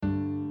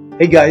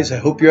Hey guys, I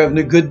hope you're having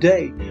a good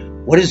day.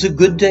 What is a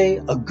good day?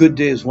 A good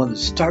day is one that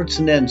starts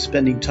and ends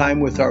spending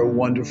time with our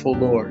wonderful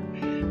Lord.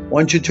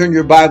 Why don't you turn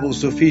your Bibles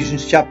to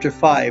Ephesians chapter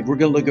 5. We're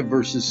going to look at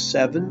verses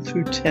 7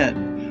 through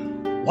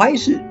 10. Why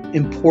is it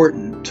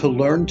important to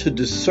learn to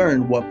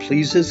discern what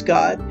pleases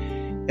God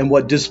and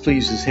what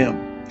displeases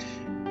Him?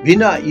 Be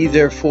not ye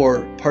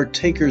therefore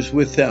partakers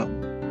with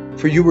them.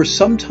 For you were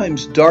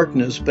sometimes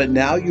darkness, but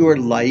now you are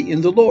light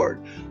in the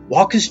Lord.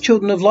 Walk as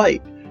children of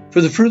light. For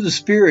the fruit of the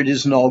Spirit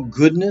is in all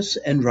goodness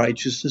and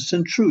righteousness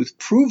and truth,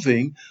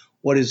 proving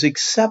what is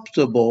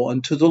acceptable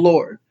unto the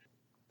Lord.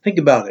 Think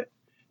about it.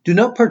 Do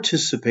not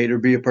participate or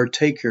be a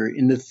partaker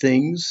in the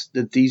things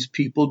that these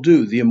people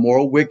do, the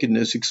immoral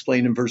wickedness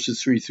explained in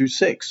verses 3 through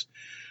 6.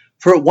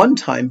 For at one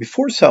time,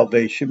 before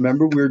salvation,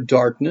 remember we were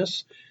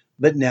darkness,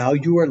 but now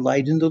you are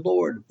light in the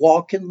Lord.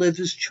 Walk and live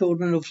as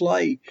children of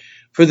light.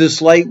 For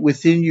this light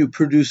within you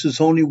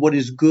produces only what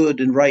is good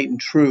and right and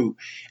true,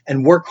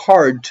 and work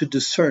hard to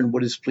discern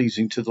what is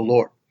pleasing to the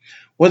Lord.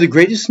 One of the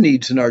greatest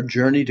needs in our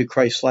journey to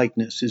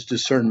Christ-likeness is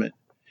discernment.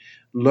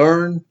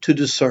 Learn to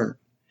discern.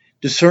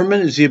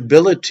 Discernment is the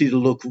ability to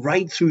look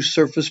right through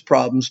surface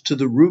problems to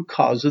the root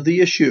cause of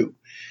the issue.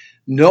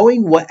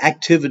 Knowing what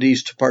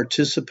activities to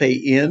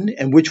participate in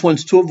and which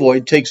ones to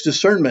avoid takes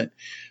discernment.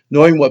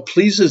 Knowing what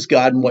pleases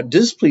God and what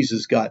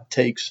displeases God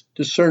takes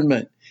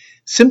discernment.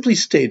 Simply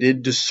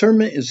stated,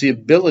 discernment is the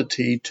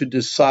ability to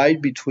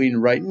decide between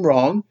right and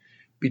wrong,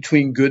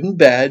 between good and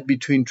bad,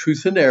 between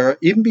truth and error,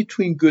 even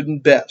between good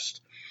and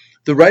best.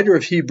 The writer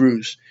of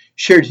Hebrews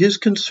shared his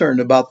concern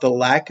about the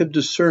lack of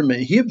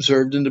discernment he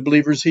observed in the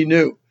believers he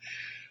knew.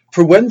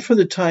 For when for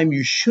the time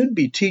you should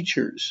be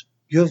teachers,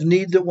 you have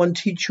need that one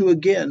teach you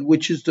again,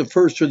 which is the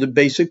first or the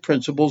basic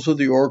principles of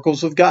the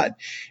oracles of God.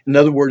 In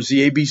other words,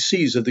 the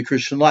ABCs of the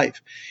Christian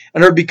life,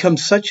 and are become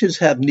such as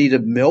have need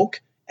of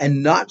milk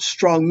and not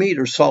strong meat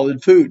or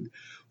solid food.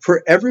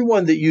 For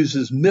everyone that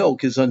uses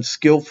milk is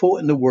unskillful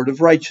in the word of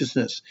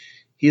righteousness.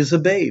 He is a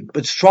babe,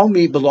 but strong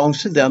meat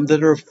belongs to them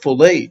that are of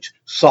full age.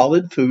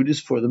 Solid food is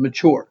for the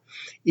mature.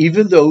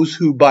 Even those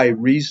who by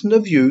reason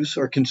of use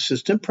or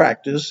consistent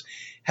practice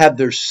have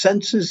their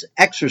senses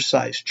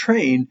exercised,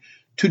 trained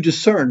to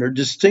discern or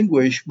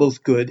distinguish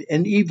both good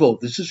and evil.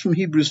 This is from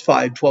Hebrews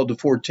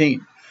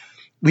 5:12-14.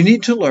 We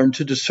need to learn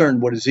to discern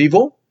what is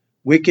evil,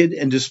 wicked,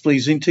 and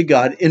displeasing to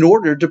God in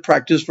order to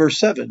practice verse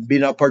 7, be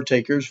not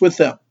partakers with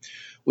them.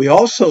 We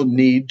also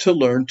need to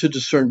learn to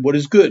discern what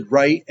is good,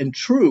 right, and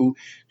true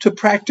to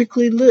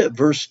practically live,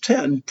 verse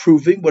 10,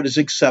 proving what is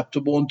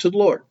acceptable unto the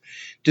Lord.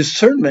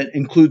 Discernment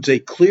includes a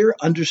clear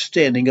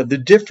understanding of the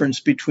difference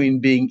between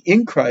being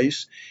in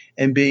Christ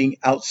and being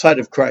outside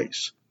of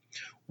Christ.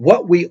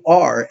 What we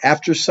are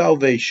after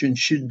salvation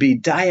should be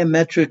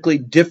diametrically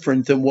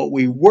different than what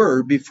we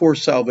were before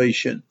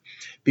salvation.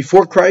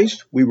 Before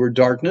Christ, we were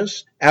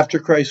darkness. After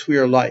Christ, we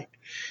are light.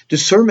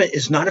 Discernment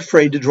is not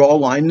afraid to draw a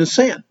line in the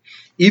sand.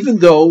 Even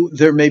though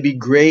there may be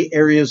gray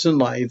areas in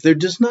life, there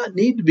does not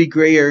need to be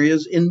gray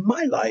areas in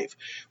my life.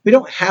 We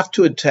don't have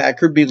to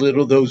attack or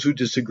belittle those who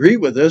disagree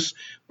with us,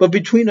 but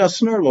between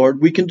us and our Lord,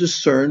 we can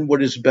discern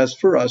what is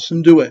best for us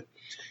and do it.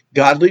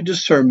 Godly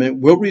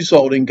discernment will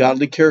result in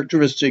godly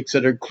characteristics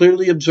that are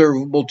clearly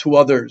observable to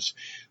others.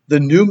 The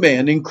new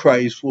man in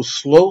Christ will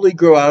slowly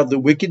grow out of the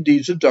wicked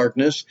deeds of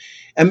darkness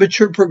and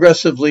mature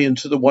progressively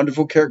into the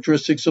wonderful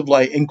characteristics of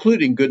light,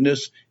 including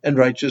goodness and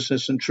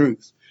righteousness and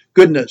truth.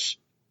 Goodness.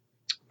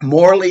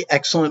 Morally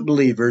excellent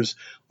believers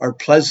are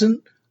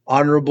pleasant,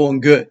 honorable,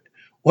 and good.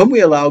 When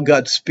we allow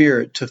God's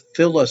Spirit to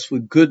fill us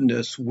with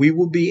goodness, we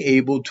will be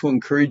able to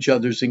encourage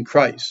others in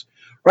Christ.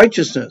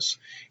 Righteousness.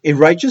 A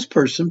righteous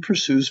person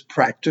pursues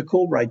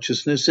practical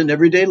righteousness in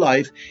everyday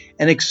life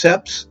and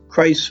accepts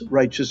Christ's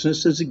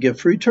righteousness as a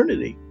gift for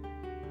eternity.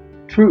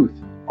 Truth,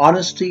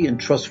 honesty, and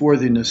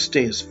trustworthiness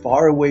stay as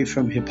far away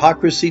from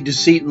hypocrisy,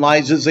 deceit, and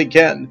lies as they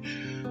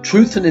can.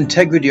 Truth and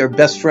integrity are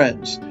best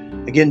friends.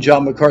 Again,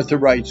 John MacArthur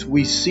writes,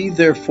 we see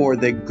therefore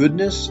that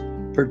goodness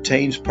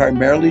pertains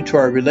primarily to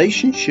our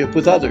relationship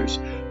with others,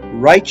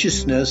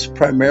 righteousness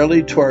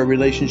primarily to our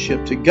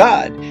relationship to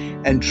God,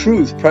 and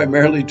truth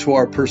primarily to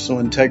our personal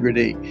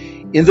integrity.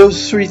 In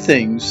those three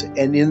things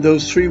and in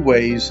those three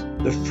ways,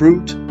 the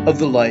fruit of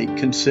the light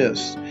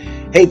consists.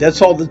 Hey,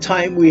 that's all the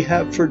time we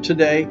have for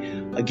today.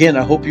 Again,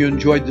 I hope you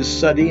enjoyed this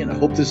study, and I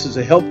hope this is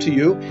a help to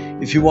you.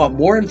 If you want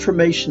more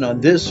information on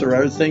this or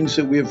other things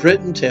that we have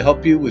written to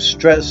help you with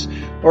stress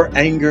or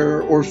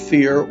anger or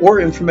fear,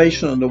 or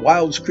information on the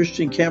Wilds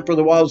Christian Camp or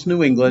the Wilds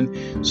New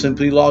England,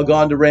 simply log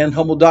on to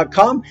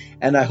randhummel.com,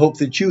 and I hope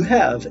that you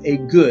have a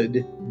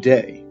good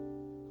day.